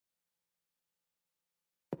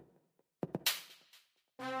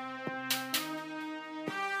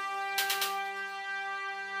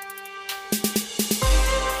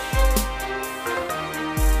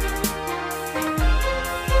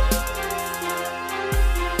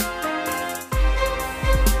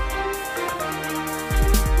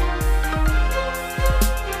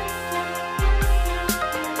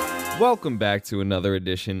Welcome back to another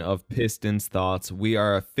edition of Pistons Thoughts. We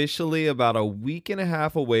are officially about a week and a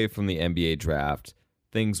half away from the NBA draft.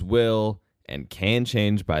 Things will and can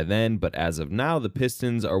change by then, but as of now, the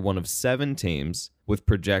Pistons are one of 7 teams with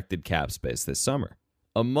projected cap space this summer.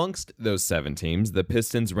 Amongst those 7 teams, the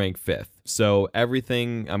Pistons rank 5th. So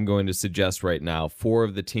everything I'm going to suggest right now, 4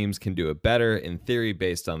 of the teams can do it better in theory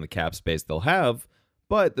based on the cap space they'll have.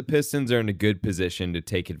 But the Pistons are in a good position to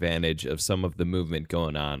take advantage of some of the movement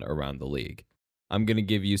going on around the league. I'm going to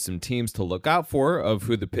give you some teams to look out for of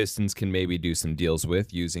who the Pistons can maybe do some deals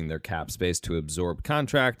with using their cap space to absorb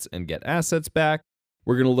contracts and get assets back.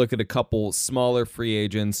 We're going to look at a couple smaller free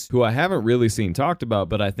agents who I haven't really seen talked about,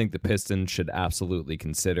 but I think the Pistons should absolutely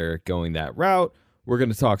consider going that route. We're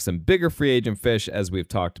going to talk some bigger free agent fish as we've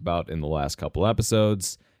talked about in the last couple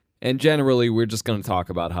episodes. And generally, we're just going to talk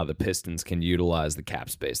about how the Pistons can utilize the cap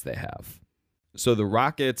space they have. So the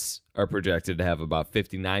Rockets are projected to have about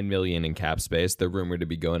 $59 million in cap space. They're rumored to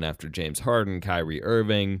be going after James Harden, Kyrie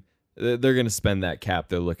Irving. They're going to spend that cap.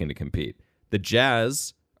 They're looking to compete. The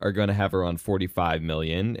Jazz are going to have around $45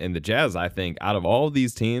 million. And the Jazz, I think, out of all of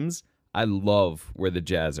these teams, I love where the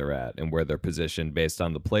Jazz are at and where they're positioned based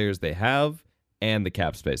on the players they have and the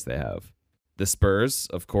cap space they have. The Spurs,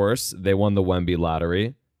 of course, they won the Wemby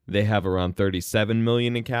lottery. They have around $37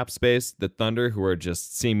 million in cap space. The Thunder, who are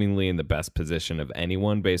just seemingly in the best position of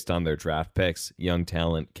anyone based on their draft picks, young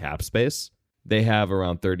talent, cap space, they have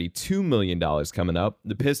around $32 million coming up.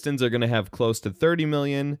 The Pistons are going to have close to $30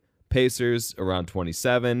 million. Pacers around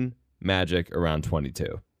 27, Magic around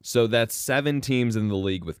 22. So that's 7 teams in the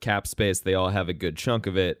league with cap space. They all have a good chunk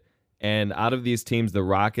of it. And out of these teams, the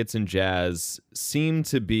Rockets and Jazz seem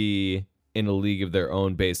to be in a league of their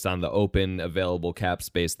own based on the open available cap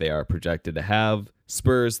space they are projected to have.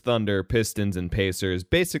 Spurs, Thunder, Pistons, and Pacers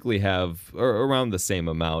basically have around the same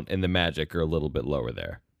amount, and the Magic are a little bit lower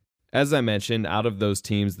there. As I mentioned, out of those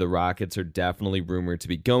teams, the Rockets are definitely rumored to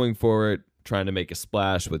be going for it, trying to make a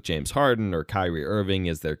splash with James Harden or Kyrie Irving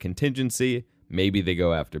as their contingency. Maybe they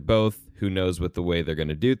go after both. Who knows with the way they're going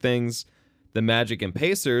to do things. The Magic and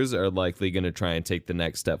Pacers are likely going to try and take the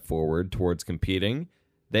next step forward towards competing.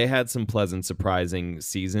 They had some pleasant, surprising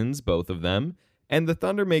seasons, both of them, and the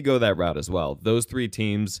Thunder may go that route as well. Those 3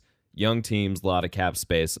 teams, young teams, a lot of cap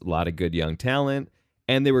space, a lot of good young talent,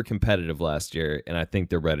 and they were competitive last year, and I think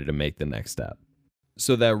they're ready to make the next step.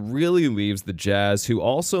 So that really leaves the Jazz, who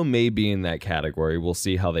also may be in that category. We'll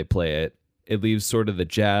see how they play it. It leaves sort of the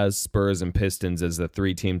Jazz, Spurs, and Pistons as the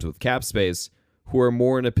 3 teams with cap space who are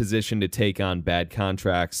more in a position to take on bad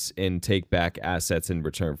contracts and take back assets in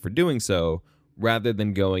return for doing so, rather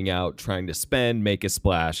than going out trying to spend, make a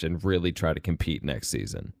splash, and really try to compete next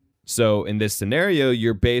season. So in this scenario,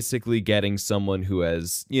 you're basically getting someone who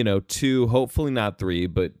has, 2, hopefully not 3,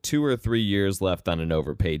 but 2 or 3 years left on an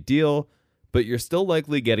overpaid deal, but you're still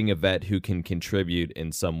likely getting a vet who can contribute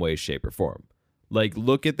in some way, shape, or form. Like,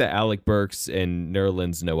 look at the Alec Burks and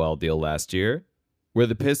Nerlens Noel deal last year, where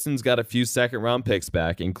the Pistons got a few second-round picks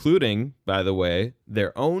back, including, by the way,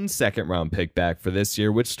 their own second-round pick back for this year,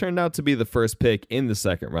 which turned out to be the first pick in the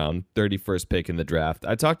second round, 31st pick in the draft.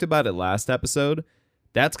 I talked about it last episode.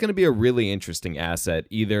 That's going to be a really interesting asset,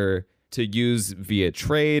 either to use via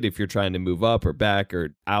trade if you're trying to move up or back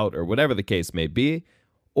or out or whatever the case may be,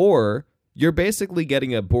 or you're basically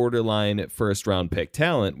getting a borderline first-round pick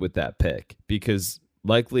talent with that pick, because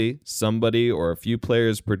likely somebody or a few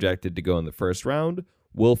players projected to go in the first round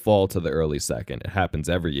will fall to the early second. It happens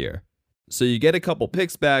every year. So you get a couple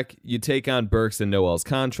picks back, you take on Burks and Noel's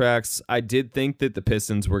contracts. I did think that the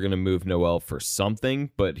Pistons were going to move Noel for something,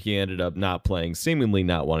 but he ended up not playing, seemingly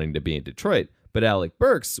not wanting to be in Detroit. But Alec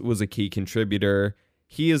Burks was a key contributor.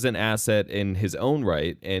 He is an asset in his own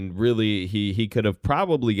right, and really he could have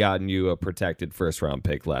probably gotten you a protected first-round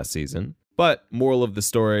pick last season. But moral of the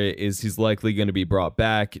story is he's likely going to be brought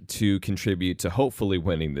back to contribute to hopefully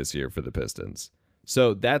winning this year for the Pistons.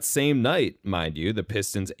 So that same night, mind you, the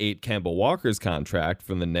Pistons ate Kemba Walker's contract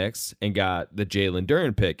from the Knicks and got the Jalen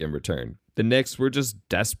Duren pick in return. The Knicks were just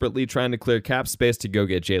desperately trying to clear cap space to go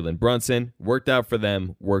get Jalen Brunson. Worked out for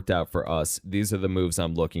them, worked out for us. These are the moves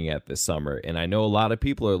I'm looking at this summer. And I know a lot of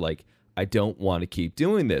people are like, I don't want to keep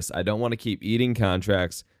doing this. I don't want to keep eating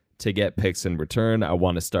contracts to get picks in return. I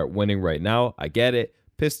want to start winning right now. I get it.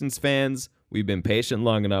 Pistons fans, we've been patient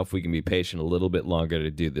long enough. We can be patient a little bit longer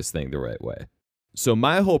to do this thing the right way. So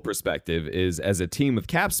my whole perspective is, as a team with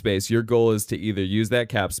cap space, your goal is to either use that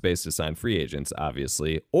cap space to sign free agents,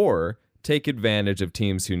 obviously, or take advantage of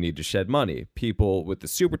teams who need to shed money. People with the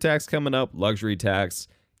super tax coming up, luxury tax,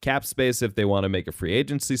 cap space if they want to make a free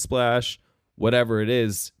agency splash, whatever it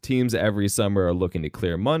is, teams every summer are looking to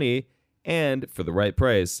clear money, and for the right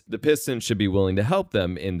price, the Pistons should be willing to help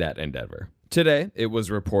them in that endeavor. Today, it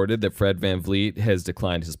was reported that Fred VanVleet has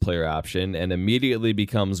declined his player option and immediately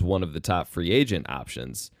becomes one of the top free agent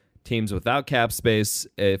options. Teams without cap space,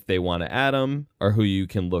 if they want to add him, are who you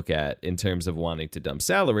can look at in terms of wanting to dump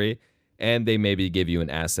salary, and they maybe give you an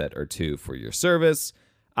asset or two for your service.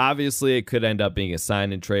 Obviously, it could end up being a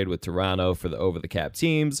sign and trade with Toronto for the over-the-cap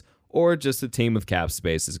teams, or just a team with cap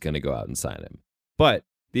space is going to go out and sign him. But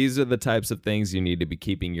these are the types of things you need to be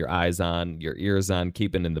keeping your eyes on, your ears on,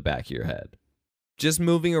 keeping in the back of your head. Just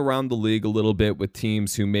moving around the league a little bit with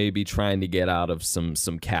teams who may be trying to get out of some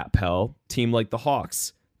cap hell. Team like the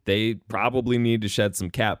Hawks, they probably need to shed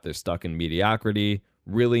some cap. They're stuck in mediocrity,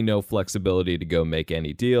 really no flexibility to go make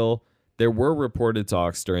any deal. There were reported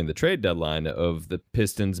talks during the trade deadline of the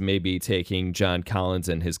Pistons maybe taking John Collins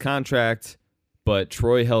and his contract, but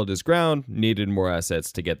Troy held his ground, needed more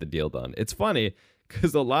assets to get the deal done. It's funny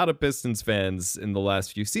because a lot of Pistons fans in the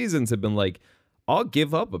last few seasons have been like, I'll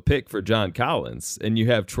give up a pick for John Collins. And you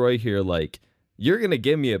have Troy here like, you're going to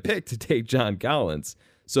give me a pick to take John Collins.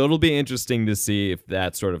 So it'll be interesting to see if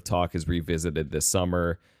that sort of talk is revisited this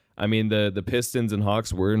summer. I mean, the Pistons and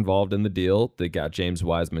Hawks were involved in the deal. They got James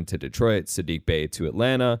Wiseman to Detroit, Sadiq Bey to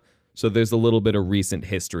Atlanta. So there's a little bit of recent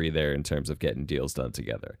history there in terms of getting deals done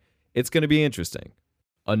together. It's going to be interesting.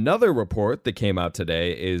 Another report that came out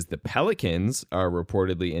today is the Pelicans are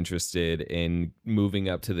reportedly interested in moving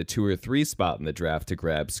up to the 2 or 3 spot in the draft to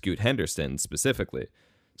grab Scoot Henderson specifically.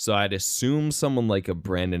 So I'd assume someone like a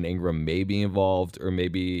Brandon Ingram may be involved, or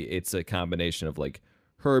maybe it's a combination of like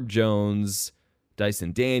Herb Jones,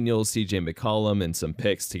 Dyson Daniels, CJ McCollum, and some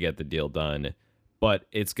picks to get the deal done. But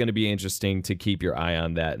it's going to be interesting to keep your eye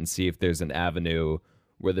on that and see if there's an avenue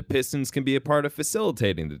where the Pistons can be a part of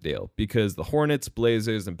facilitating the deal, because the Hornets,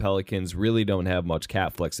 Blazers, and Pelicans really don't have much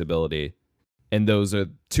cap flexibility. And those are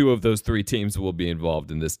 2 of those 3 teams will be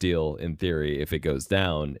involved in this deal, in theory, if it goes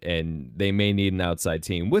down. And they may need an outside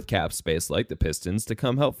team with cap space like the Pistons to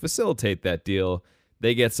come help facilitate that deal.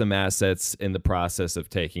 They get some assets in the process of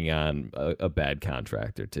taking on a bad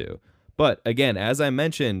contract or 2. But again, as I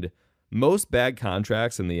mentioned, most bad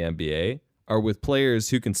contracts in the NBA are with players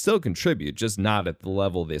who can still contribute, just not at the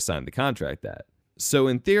level they signed the contract at. So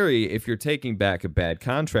in theory, if you're taking back a bad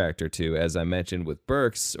contract or 2, as I mentioned with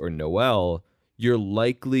Burks or Noel, you're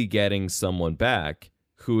likely getting someone back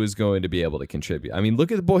who is going to be able to contribute. I mean,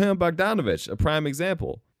 look at Bojan Bogdanovic, a prime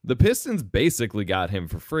example. The Pistons basically got him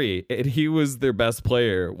for free, and he was their best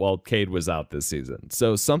player while Cade was out this season.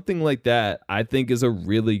 So something like that, I think, is a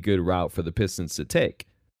really good route for the Pistons to take.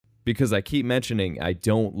 Because I keep mentioning I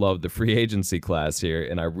don't love the free agency class here,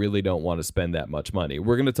 and I really don't want to spend that much money.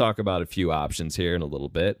 We're going to talk about a few options here in a little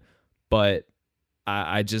bit, but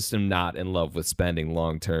I just am not in love with spending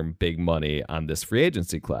long-term big money on this free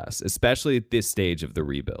agency class, especially at this stage of the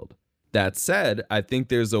rebuild. That said, I think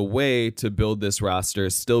there's a way to build this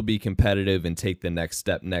roster, still be competitive, and take the next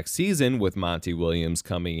step next season with Monty Williams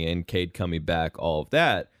coming in, Cade coming back, all of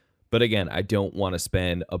that. But again, I don't want to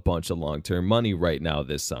spend a bunch of long-term money right now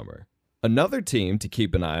this summer. Another team to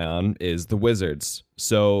keep an eye on is the Wizards.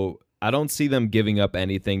 So I don't see them giving up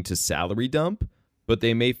anything to salary dump, but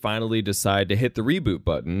they may finally decide to hit the reboot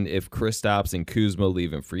button if Kristaps and Kuzma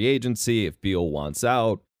leave in free agency, if Beal wants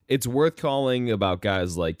out. It's worth calling about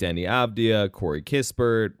guys like Deni Avdija, Corey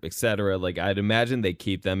Kispert, etc. Like, I'd imagine they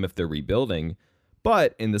keep them if they're rebuilding.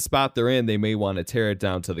 But in the spot they're in, they may want to tear it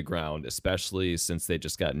down to the ground, especially since they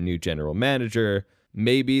just got a new general manager.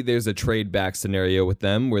 Maybe there's a trade back scenario with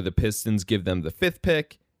them where the Pistons give them the 5th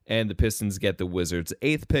pick and the Pistons get the Wizards'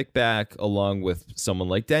 8th pick back, along with someone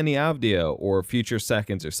like Deni Avdija or future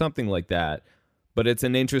seconds or something like that. But it's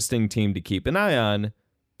an interesting team to keep an eye on,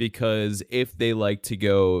 because if they like to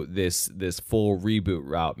go this full reboot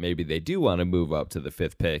route, maybe they do want to move up to the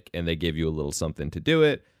 5th pick and they give you a little something to do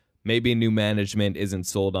it. Maybe new management isn't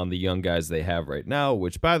sold on the young guys they have right now,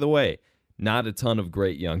 which, by the way, not a ton of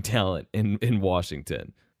great young talent in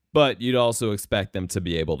Washington. But you'd also expect them to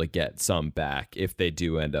be able to get some back if they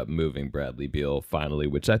do end up moving Bradley Beal finally,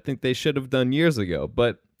 which I think they should have done years ago.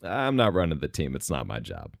 But I'm not running the team. It's not my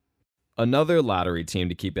job. Another lottery team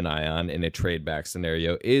to keep an eye on in a trade back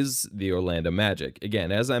scenario is the Orlando Magic.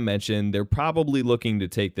 Again, as I mentioned, they're probably looking to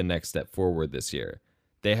take the next step forward this year.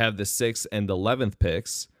 They have the 6th and 11th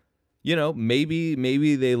picks. You know, maybe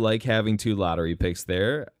they like having 2 lottery picks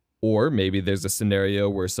there. Or maybe there's a scenario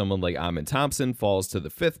where someone like Amin Thompson falls to the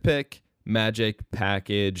 5th pick, Magic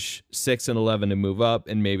package 6 and 11 to move up,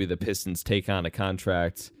 and maybe the Pistons take on a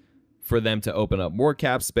contract for them to open up more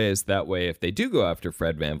cap space. That way, if they do go after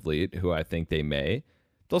Fred VanVleet, who I think they may,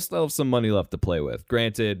 they'll still have some money left to play with.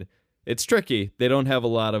 Granted, it's tricky. They don't have a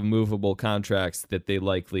lot of movable contracts that they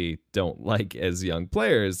likely don't like as young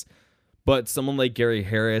players. But someone like Gary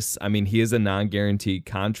Harris, I mean, he is a non-guaranteed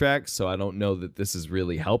contract, so I don't know that this is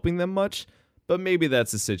really helping them much. But maybe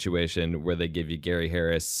that's a situation where they give you Gary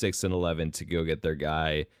Harris 6 and 11 to go get their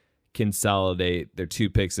guy, consolidate their 2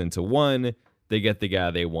 picks into 1, they get the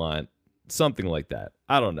guy they want, something like that.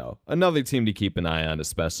 I don't know. Another team to keep an eye on,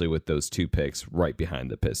 especially with those 2 picks right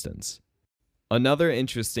behind the Pistons. Another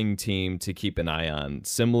interesting team to keep an eye on,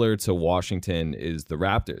 similar to Washington, is the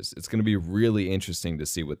Raptors. It's going to be really interesting to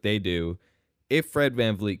see what they do. If Fred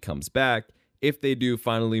VanVleet comes back, if they do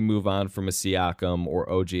finally move on from a Siakam or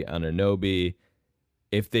OG Anunoby,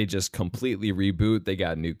 if they just completely reboot, they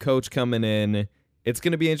got a new coach coming in. It's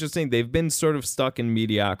going to be interesting. They've been sort of stuck in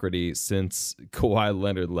mediocrity since Kawhi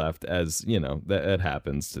Leonard left, as, you know, that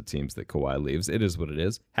happens to teams that Kawhi leaves. It is what it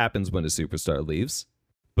is. Happens when a superstar leaves.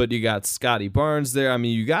 But you got Scotty Barnes there. I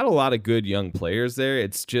mean, you got a lot of good young players there.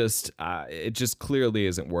 It's just, it just clearly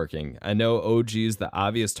isn't working. I know OG is the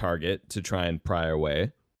obvious target to try and pry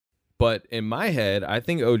away. But in my head, I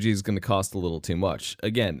think OG is going to cost a little too much.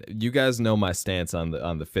 Again, you guys know my stance on the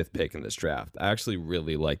 5th pick in this draft. I actually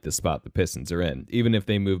really like the spot the Pistons are in, even if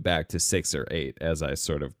they move back to 6 or 8, as I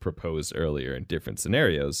sort of proposed earlier in different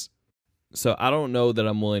scenarios. So I don't know that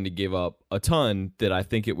I'm willing to give up a ton that I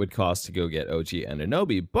think it would cost to go get OG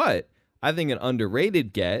Anunoby, but I think an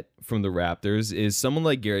underrated get from the Raptors is someone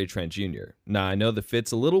like Gary Trent Jr. Now, I know the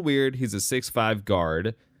fit's a little weird. He's a 6'5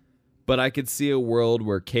 guard, but I could see a world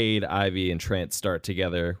where Cade, Ivy, and Trent start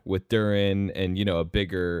together with Duren and, you know, a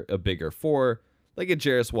bigger 4, like a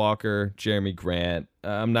Jarris Walker, Jeremy Grant.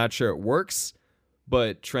 I'm not sure it works,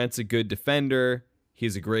 but Trent's a good defender.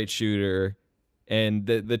 He's a great shooter. And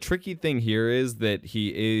the tricky thing here is that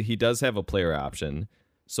he does have a player option.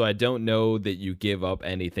 So I don't know that you give up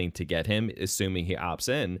anything to get him, assuming he opts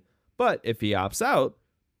in. But if he opts out,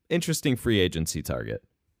 interesting free agency target.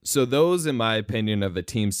 So those, in my opinion, are the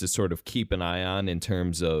teams to sort of keep an eye on in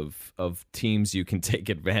terms of teams you can take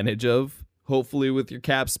advantage of, hopefully with your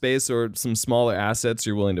cap space or some smaller assets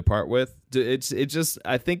you're willing to part with.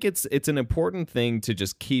 I think it's an important thing to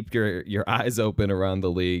just keep your eyes open around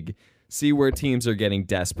the league. See where teams are getting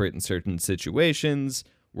desperate in certain situations,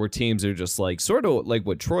 where teams are just like, sort of like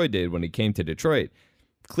what Troy did when he came to Detroit.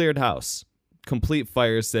 Cleared house, complete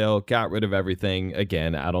fire sale, got rid of everything.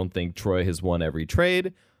 Again, I don't think Troy has won every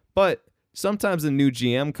trade, but sometimes a new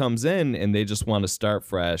GM comes in and they just want to start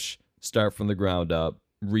fresh, start from the ground up,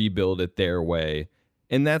 rebuild it their way.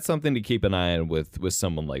 And that's something to keep an eye on with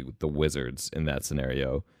someone like the Wizards in that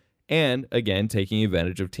scenario. And again, taking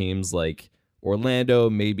advantage of teams like Orlando,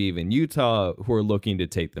 maybe even Utah, who are looking to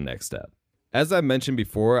take the next step. As I mentioned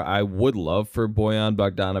before, I would love for Bojan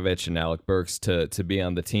Bogdanovic and Alec Burks to be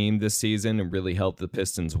on the team this season and really help the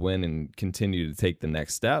Pistons win and continue to take the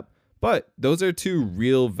next step. But those are 2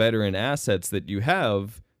 real veteran assets that you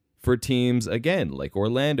have for teams, again, like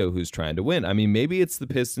Orlando, who's trying to win. I mean, maybe it's the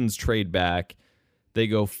Pistons trade back. They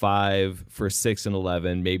go 5 for 6 and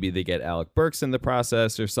 11. Maybe they get Alec Burks in the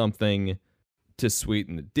process or something to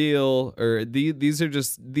sweeten the deal, or these are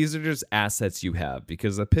just assets you have,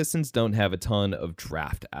 because the Pistons don't have a ton of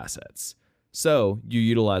draft assets. So you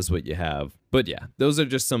utilize what you have. But yeah, those are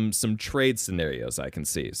just some trade scenarios I can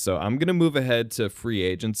see. So I'm going to move ahead to free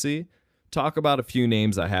agency, talk about a few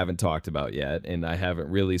names I haven't talked about yet, and I haven't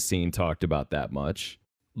really seen talked about that much.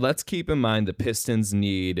 Let's keep in mind the Pistons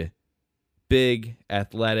need big,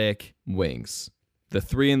 athletic wings. The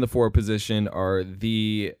 3 and the 4 position are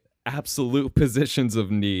the absolute positions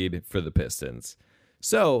of need for the Pistons.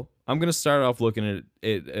 So I'm going to start off looking at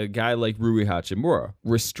a guy like Rui Hachimura,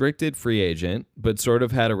 restricted free agent, but sort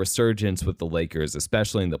of had a resurgence with the Lakers,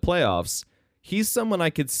 especially in the playoffs. He's someone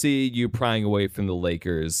I could see you prying away from the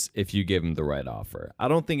Lakers if you give him the right offer. I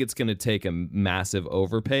don't think it's going to take a massive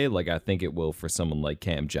overpay like I think it will for someone like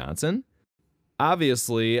Cam Johnson.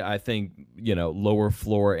 Obviously, I think, lower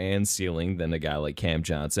floor and ceiling than a guy like Cam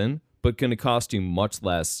Johnson, but going to cost you much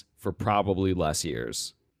less for probably less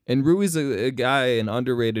years. And Rui's a guy, an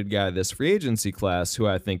underrated guy this free agency class who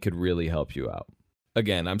I think could really help you out.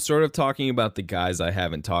 Again, I'm sort of talking about the guys I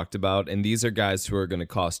haven't talked about, and these are guys who are going to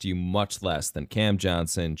cost you much less than Cam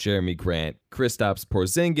Johnson, Jeremy Grant, Kristaps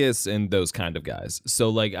Porzingis, and those kind of guys.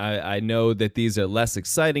 So, I know that these are less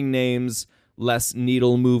exciting names, less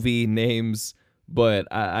needle movie names, But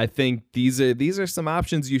I think these are some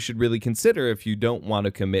options you should really consider if you don't want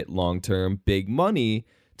to commit long-term big money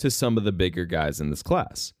to some of the bigger guys in this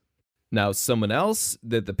class. Now, someone else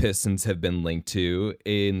that the Pistons have been linked to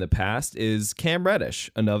in the past is Cam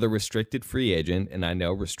Reddish, another restricted free agent. And I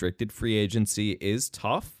know restricted free agency is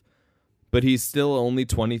tough, but he's still only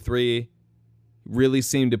 23. Really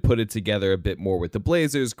seemed to put it together a bit more with the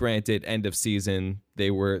Blazers. Granted, end of season,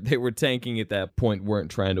 they were tanking at that point,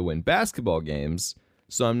 weren't trying to win basketball games.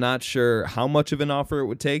 So I'm not sure how much of an offer it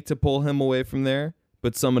would take to pull him away from there,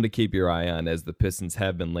 but someone to keep your eye on, as the Pistons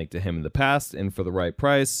have been linked to him in the past, and for the right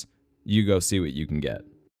price, you go see what you can get.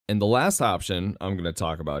 And the last option I'm going to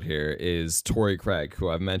talk about here is Torrey Craig, who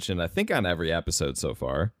I've mentioned, I think, on every episode so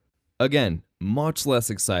far. Again, much less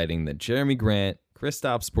exciting than Jeremy Grant,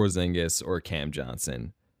 Kristaps Porzingis, or Cam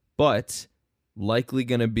Johnson, but likely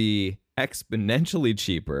going to be exponentially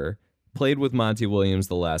cheaper. Played with Monty Williams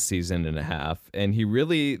the last season and a half, and he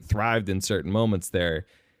really thrived in certain moments there.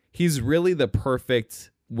 He's really the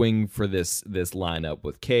perfect wing for this lineup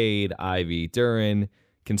with Cade, Ivy, Duren.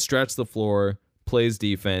 Can stretch the floor, plays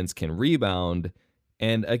defense, can rebound,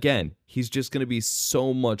 and again, he's just going to be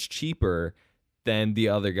so much cheaper than the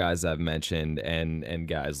other guys I've mentioned and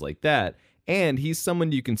guys like that. And he's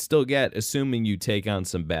someone you can still get, assuming you take on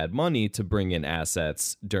some bad money to bring in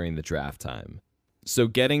assets during the draft time. So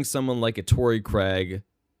getting someone like a Torrey Craig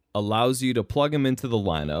allows you to plug him into the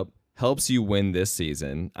lineup, helps you win this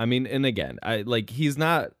season. I mean, and again, he's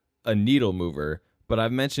not a needle mover, but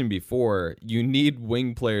I've mentioned before, you need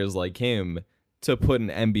wing players like him to put an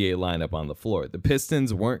NBA lineup on the floor. The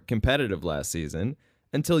Pistons weren't competitive last season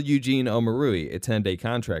until Eugene Omoruyi, a 10-day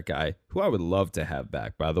contract guy, who I would love to have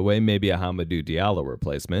back, by the way, maybe a Hamidou Diallo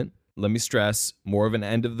replacement. Let me stress, more of an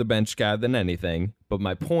end-of-the-bench guy than anything, but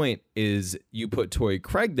my point is you put Torrey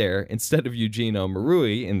Craig there instead of Eugene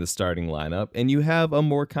Omoruyi in the starting lineup, and you have a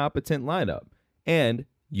more competent lineup, and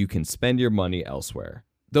you can spend your money elsewhere.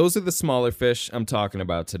 Those are the smaller fish I'm talking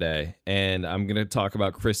about today, and I'm going to talk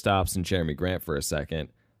about Kristaps and Jeremy Grant for a second.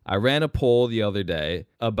 I ran a poll the other day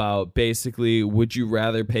about basically, would you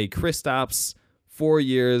rather pay Kristaps 4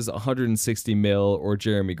 years, $160 mil, or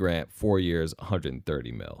Jeremy Grant 4 years,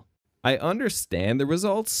 $130 mil? I understand the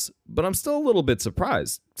results, but I'm still a little bit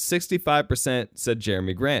surprised. 65% said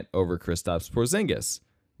Jeremy Grant over Kristaps Porzingis.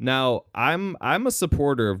 Now, I'm a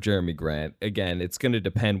supporter of Jeremy Grant. Again, it's going to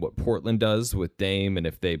depend what Portland does with Dame and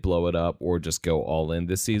if they blow it up or just go all in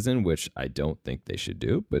this season, which I don't think they should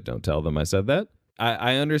do, but don't tell them I said that.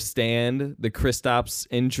 I understand the Kristaps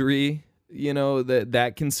injury,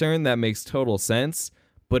 that concern. That makes total sense.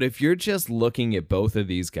 But if you're just looking at both of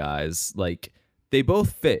these guys, they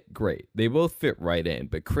both fit great. They both fit right in.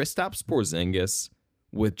 But Kristaps Porzingis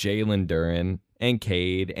with Jalen Duren and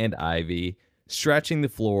Cade and Ivy stretching the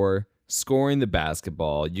floor, scoring the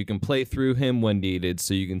basketball. You can play through him when needed,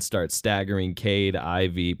 so you can start staggering Cade,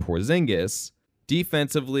 Ivy, Porzingis.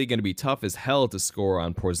 Defensively, going to be tough as hell to score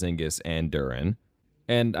on Porzingis and Duren.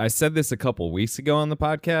 And I said this a couple weeks ago on the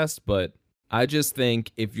podcast, but I just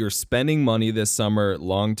think if you're spending money this summer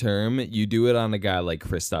long term, you do it on a guy like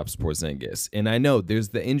Kristaps Porzingis. And I know there's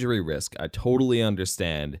the injury risk. I totally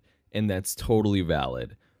understand, and that's totally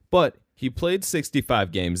valid. But he played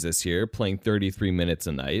 65 games this year, playing 33 minutes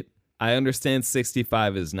a night. I understand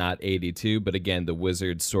 65 is not 82, but again, the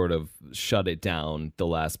Wizards sort of shut it down the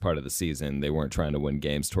last part of the season. They weren't trying to win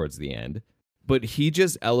games towards the end. But he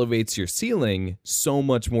just elevates your ceiling so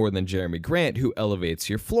much more than Jeremy Grant, who elevates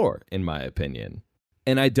your floor, in my opinion.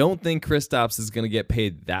 And I don't think Kristaps is going to get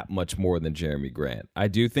paid that much more than Jeremy Grant. I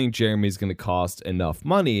do think Jeremy's going to cost enough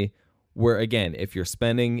money where, again, if you're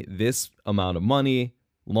spending this amount of money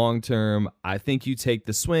long term, I think you take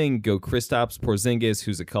the swing, go Kristaps Porzingis,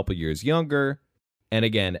 who's a couple years younger, and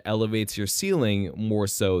again, elevates your ceiling more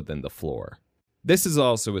so than the floor. This is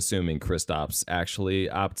also assuming Kristaps actually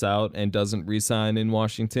opts out and doesn't re-sign in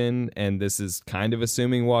Washington, and this is kind of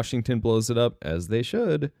assuming Washington blows it up, as they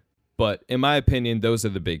should. But in my opinion, those are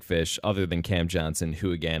the big fish, other than Cam Johnson,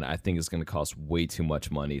 who again, I think is going to cost way too much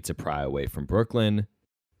money to pry away from Brooklyn.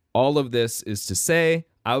 All of this is to say,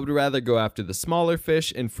 I would rather go after the smaller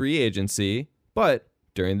fish in free agency, but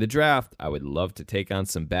during the draft, I would love to take on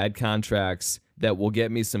some bad contracts that will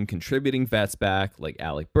get me some contributing vets back, like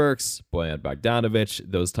Alec Burks, Bojan Bogdanovic,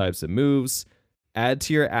 those types of moves. Add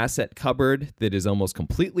to your asset cupboard that is almost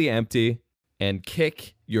completely empty, and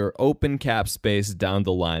kick your open cap space down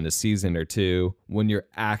the line a season or two when you're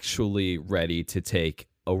actually ready to take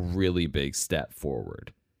a really big step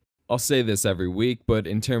forward. I'll say this every week, but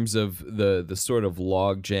in terms of the sort of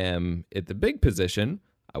log jam at the big position,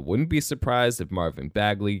 I wouldn't be surprised if Marvin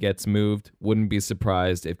Bagley gets moved. Wouldn't be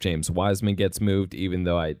surprised if James Wiseman gets moved, even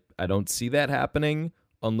though I don't see that happening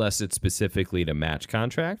unless it's specifically to match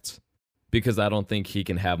contracts, because I don't think he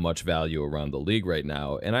can have much value around the league right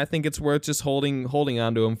now. And I think it's worth just holding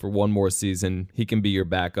on to him for one more season. He can be your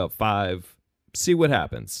backup 5. See what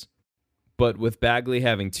happens. But with Bagley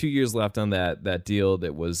having 2 years left on that deal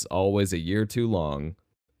that was always a year too long,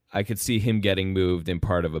 I could see him getting moved in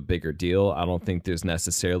part of a bigger deal. I don't think there's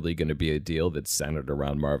necessarily going to be a deal that's centered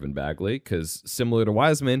around Marvin Bagley, because similar to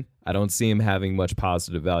Wiseman, I don't see him having much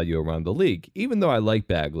positive value around the league. Even though I like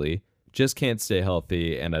Bagley, just can't stay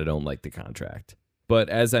healthy, and I don't like the contract. But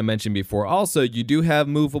as I mentioned before, also, you do have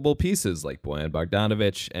movable pieces like Bojan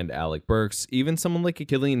Bogdanovic and Alec Burks, even someone like a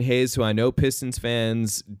Killian Hayes, who I know Pistons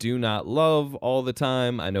fans do not love all the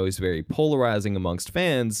time. I know he's very polarizing amongst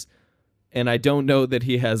fans, and I don't know that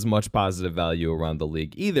he has much positive value around the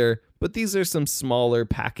league either, but these are some smaller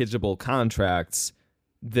packageable contracts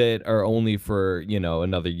that are only for,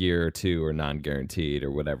 another year or two, or non-guaranteed,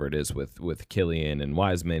 or whatever it is with Killian and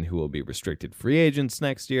Wiseman, who will be restricted free agents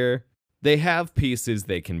next year. They have pieces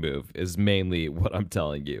they can move, is mainly what I'm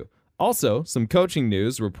telling you. Also, some coaching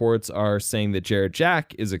news. Reports are saying that Jarrett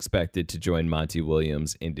Jack is expected to join Monty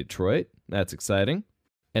Williams in Detroit. That's exciting.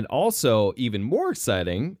 And also, even more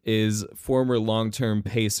exciting, is former long-term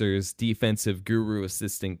Pacers defensive guru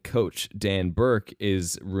assistant coach Dan Burke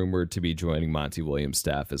is rumored to be joining Monty Williams'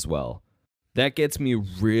 staff as well. That gets me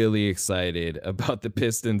really excited about the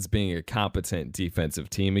Pistons being a competent defensive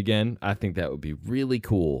team again. I think that would be really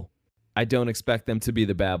cool. I don't expect them to be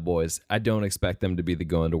the bad boys. I don't expect them to be the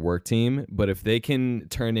going-to-work team. But if they can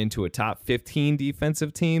turn into a top 15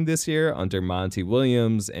 defensive team this year under Monty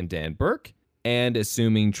Williams and Dan Burke, and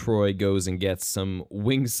assuming Troy goes and gets some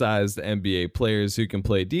wing-sized NBA players who can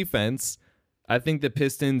play defense, I think the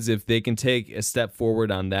Pistons, if they can take a step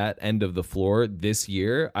forward on that end of the floor this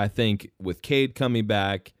year, I think with Cade coming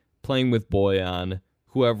back, playing with Bojan,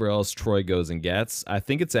 whoever else Troy goes and gets, I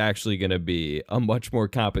think it's actually going to be a much more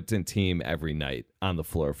competent team every night on the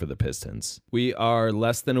floor for the Pistons. We are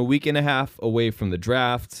less than a week and a half away from the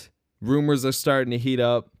draft. Rumors are starting to heat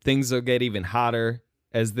up. Things will get even hotter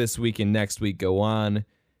as this week and next week go on,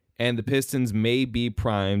 and the Pistons may be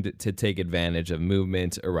primed to take advantage of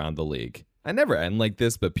movement around the league. I never end like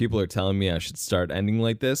this, but people are telling me I should start ending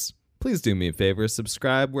like this. Please do me a favor,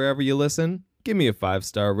 subscribe wherever you listen. Give me a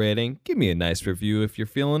 5-star rating. Give me a nice review if you're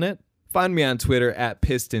feeling it. Find me on Twitter at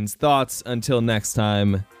Pistons Thoughts. Until next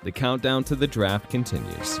time, the countdown to the draft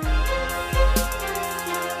continues.